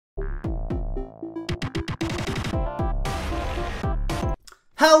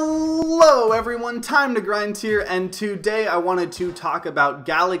Hello everyone, Time to Grind here, and today I wanted to talk about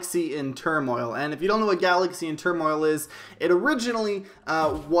Galaxy in Turmoil. And if you don't know what Galaxy in Turmoil is, it originally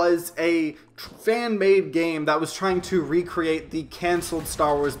was a fan-made game that was trying to recreate the canceled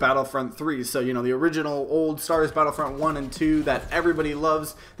Star Wars Battlefront 3. So, you know, the original old Star Wars Battlefront 1 and 2 that everybody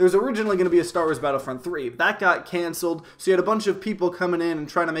loves. There's originally going to be a Star Wars Battlefront 3. That got canceled, so you had a bunch of people coming in and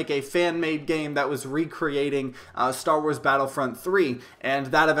trying to make a fan-made game that was recreating Star Wars Battlefront 3.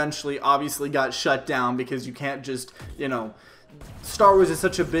 And that eventually obviously got shut down because you can't just, you know, Star Wars is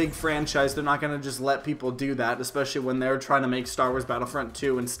such a big franchise, they're not going to just let people do that, especially when they're trying to make Star Wars Battlefront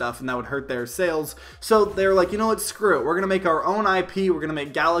 2 and stuff, and that would hurt their sales. So they're like, you know what, screw it, we're going to make our own IP, we're going to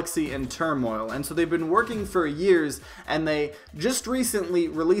make Galaxy in Turmoil. And so they've been working for years, and they just recently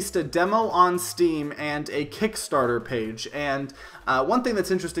released a demo on Steam and a Kickstarter page. And one thing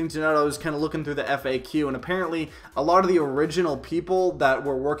that's interesting to note, I was kind of looking through the FAQ, and apparently a lot of the original people that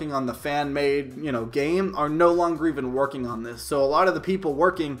were working on the fan-made, you know, game are no longer even working on this. So a lot of the people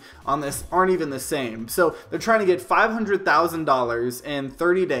working on this aren't even the same. So they're trying to get $500,000 in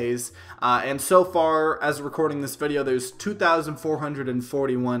 30 days, and so far, as recording this video, there's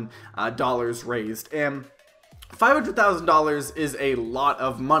 $2,441 raised. And $500,000 is a lot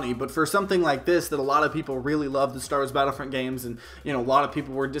of money, but for something like this that a lot of people really love, the Star Wars Battlefront games, and you know, a lot of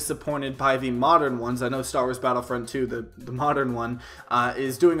people were disappointed by the modern ones. I know Star Wars Battlefront 2, the modern one,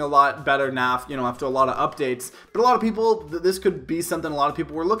 is doing a lot better now, you know, after a lot of updates. But a lot of people, this could be something a lot of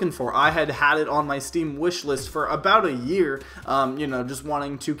people were looking for. I had it on my Steam wish list for about a year, you know, just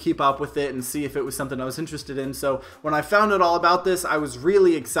wanting to keep up with it and see if it was something I was interested in. So when I found out all about this, I was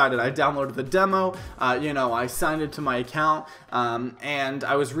really excited. I downloaded the demo, you know, I signed it to my account, and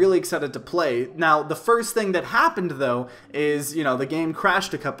I was really excited to play. Now, the first thing that happened, though, is, you know, the game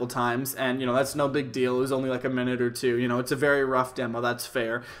crashed a couple times, and, you know, that's no big deal. It was only like a minute or two. You know, it's a very rough demo. That's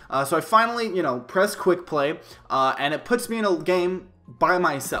fair. So I finally, you know, press quick play, and it puts me in a game by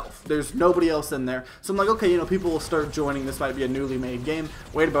myself. There's nobody else in there. So I'm like, okay, you know, people will start joining. This might be a newly made game.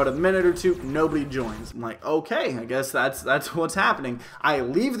 Wait about a minute or two, nobody joins. I'm like, okay, I guess that's what's happening. I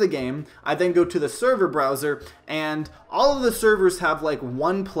leave the game. I then go to the server browser, and all of the servers have like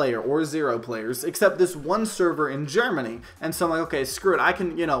 1 player or 0 players, except this one server in Germany. And so I'm like, okay, screw it. I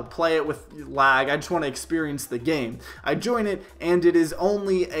can, you know, play it with lag. I just want to experience the game. I join it, and it is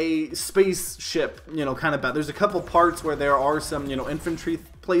only a spaceship, you know, kind of bad. There's a couple parts where there are some, you know, infantry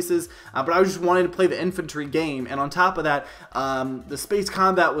places, but I just wanted to play the infantry game. And on top of that, the space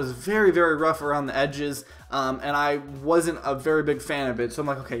combat was very, very rough around the edges, and I wasn't a very big fan of it. So I'm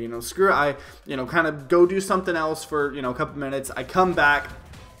like, okay, you know, screw it. I, you know, kind of go do something else for, you know, a couple minutes. I come back,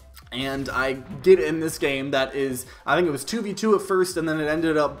 and I get in this game that is, I think it was 2v2 at first, and then it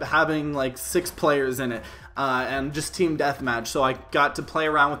ended up having like 6 players in it. And just team deathmatch, so I got to play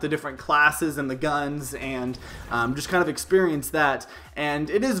around with the different classes and the guns, and just kind of experience that.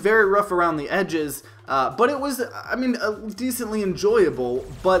 And it is very rough around the edges, but it was, I mean, decently enjoyable.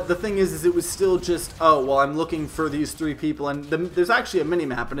 But the thing is it was still just, oh, well, I'm looking for these 3 people, and there's actually a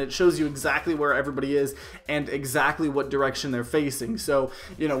mini-map, and it shows you exactly where everybody is and exactly what direction they're facing. So,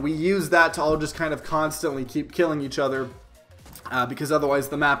 you know, we use that to all just kind of constantly keep killing each other, because otherwise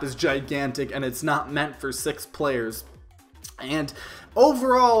the map is gigantic and it's not meant for 6 players. And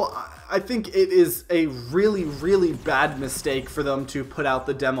overall, I think it is a really, really bad mistake for them to put out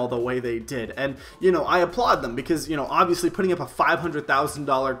the demo the way they did. And, you know, I applaud them because, you know, obviously putting up a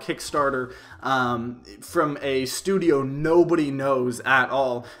 $500,000 Kickstarter from a studio nobody knows at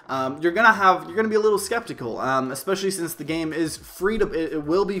all, you're gonna be a little skeptical, especially since the game is free to, it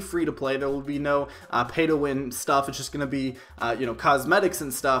will be free to play. There will be no pay to win stuff. It's just gonna be, you know, cosmetics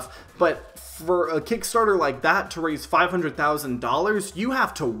and stuff. But for a Kickstarter like that to raise $500,000, you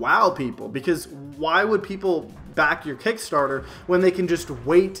have to wow people, because why would people back your Kickstarter when they can just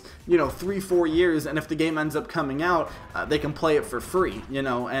wait, you know, 3-4 years, and if the game ends up coming out, they can play it for free, you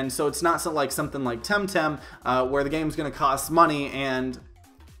know? And so it's not so like something like Temtem, where the game's going to cost money, and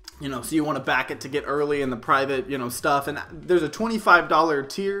you know, so you want to back it to get early in the private, you know, stuff. And there's a $25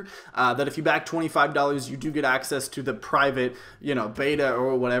 tier that if you back $25, you do get access to the private, you know, beta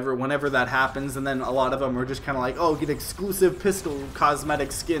or whatever, whenever that happens. And then a lot of them are just kind of like, oh, get exclusive pistol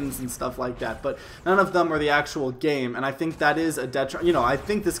cosmetic skins and stuff like that. But none of them are the actual game. And I think that is a detriment. You know, I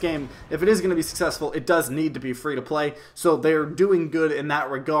think this game, if it is going to be successful, it does need to be free to play. So they're doing good in that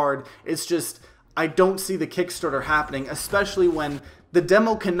regard. It's just, I don't see the Kickstarter happening, especially when the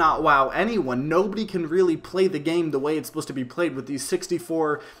demo cannot wow anyone. Nobody can really play the game the way it's supposed to be played with these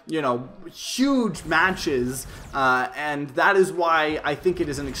 64, you know, huge matches, and that is why I think it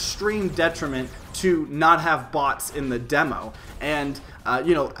is an extreme detriment to not have bots in the demo. And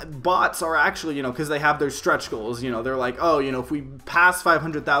you know, bots are actually, you know, because they have their stretch goals, you know, they're like, oh, you know, if we pass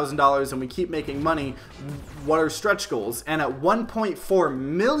 $500,000 and we keep making money, what are stretch goals? And at $1.4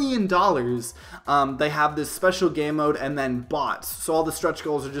 million, they have this special game mode and then bots. So all the stretch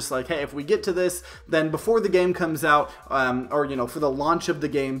goals are just like, hey, if we get to this, then before the game comes out, or, you know, for the launch of the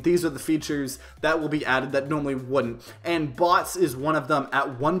game, these are the features that will be added that normally wouldn't. And bots is one of them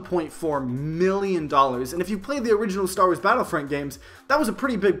at $1.4 million. And if you played the original Star Wars Battlefront games, that was a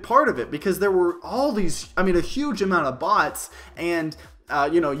pretty big part of it, because there were all these, I mean, a huge amount of bots, and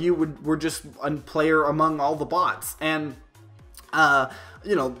you know, you were just a player among all the bots. And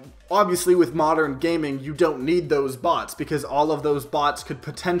you know, obviously with modern gaming, you don't need those bots, because all of those bots could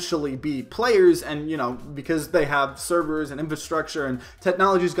potentially be players, and you know, because they have servers and infrastructure and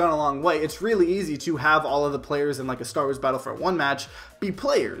technology's gone a long way, it's really easy to have all of the players in like a Star Wars Battlefront 1 match be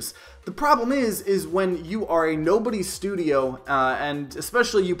players. The problem is when you are a nobody studio, and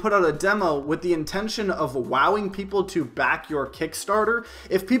especially you put out a demo with the intention of wowing people to back your Kickstarter,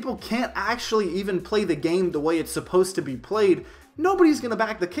 if people can't actually even play the game the way it's supposed to be played, nobody's going to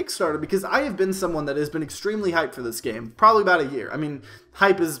back the Kickstarter. Because I have been someone that has been extremely hyped for this game, probably about a year. I mean,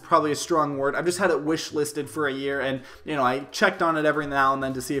 hype is probably a strong word. I've just had it wish listed for a year, and you know, I checked on it every now and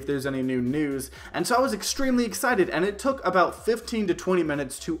then to see if there's any new news, and so I was extremely excited. And it took about 15 to 20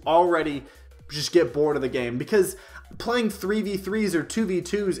 minutes to already just get bored of the game, because playing 3v3s or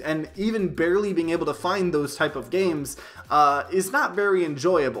 2v2s and even barely being able to find those type of games is not very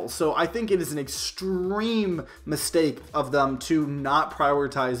enjoyable. So I think it is an extreme mistake of them to not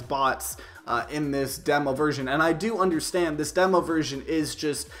prioritize bots in this demo version. And I do understand this demo version is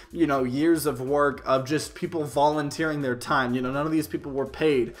just, you know, years of work of just people volunteering their time. You know, none of these people were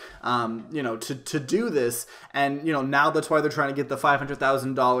paid, you know, to do this. And, you know, now that's why they're trying to get the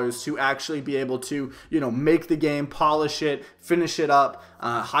 $500,000 to actually be able to, you know, make the game, polish it, finish it up,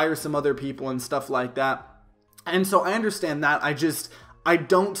 hire some other people and stuff like that. And so I understand that. I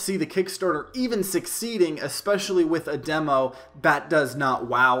don't see the Kickstarter even succeeding, especially with a demo that does not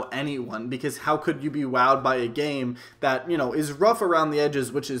wow anyone, because how could you be wowed by a game that, you know, is rough around the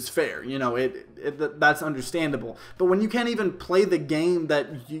edges, which is fair, you know, that's understandable. But when you can't even play the game that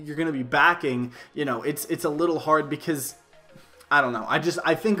you're going to be backing, you know, it's a little hard, because I don't know.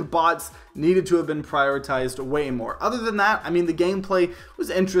 I think bots needed to have been prioritized way more. Other than that, I mean, the gameplay was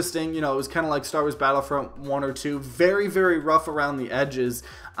interesting. You know, it was kind of like Star Wars Battlefront 1 or 2. Very, very rough around the edges.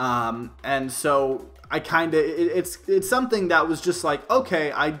 And so I kind of, it's something that was just like,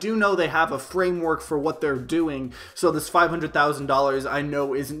 okay, I do know they have a framework for what they're doing, so this $500,000 I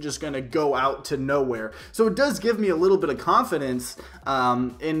know isn't just going to go out to nowhere. So it does give me a little bit of confidence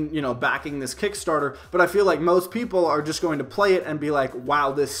in, you know, backing this Kickstarter, but I feel like most people are just going to play it and be like,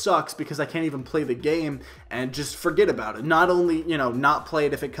 wow, this sucks because I can't even play the game, and just forget about it. Not only, you know, not play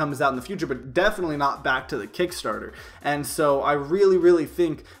it if it comes out in the future, but definitely not back to the Kickstarter. And so I really, really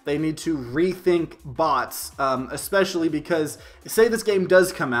think they need to rethink bots, especially because say this game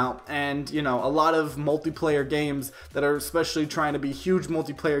does come out, and you know, a lot of multiplayer games that are especially trying to be huge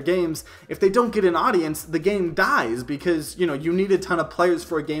multiplayer games, if they don't get an audience, the game dies, because you know, you need a ton of players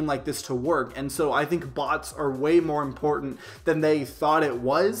for a game like this to work. And so I think bots are way more important than they thought it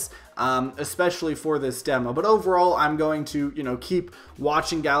was, especially for this demo. But overall, I'm going to, you know, keep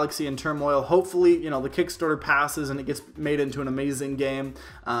watching Galaxy and Turmoil. Hopefully, you know, the Kickstarter passes and it gets made into an amazing game.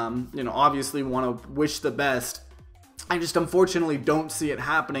 You know, obviously want to wish the best. I just unfortunately don't see it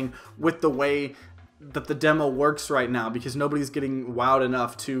happening with the way that the demo works right now, because nobody's getting wowed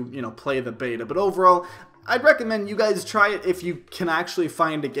enough to, you know, play the beta. But overall, I'd recommend you guys try it if you can actually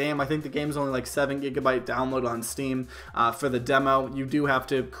find a game. I think the game's only like 7 GB download on Steam for the demo. You do have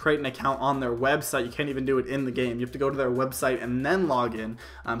to create an account on their website. You can't even do it in the game. You have to go to their website and then log in.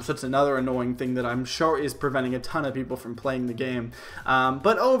 So it's another annoying thing that I'm sure is preventing a ton of people from playing the game.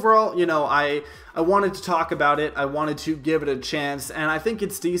 But overall, you know, I wanted to talk about it. I wanted to give it a chance, and I think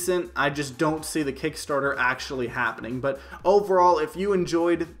it's decent. I just don't see the Kickstarter actually happening. But overall, if you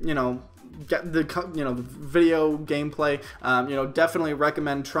enjoyed, you know, the video gameplay, definitely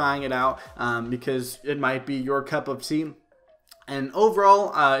recommend trying it out, because it might be your cup of tea. And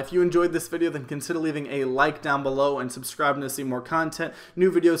overall, if you enjoyed this video, then consider leaving a like down below and subscribing to see more content. New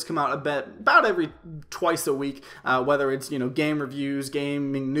videos come out about every twice a week, whether it's, you know, game reviews,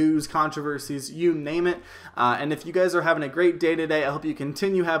 gaming news, controversies, you name it. And if you guys are having a great day today, I hope you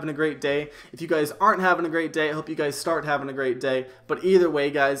continue having a great day. If you guys aren't having a great day, I hope you guys start having a great day. But either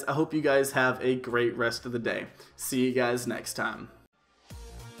way, guys, I hope you guys have a great rest of the day. See you guys next time.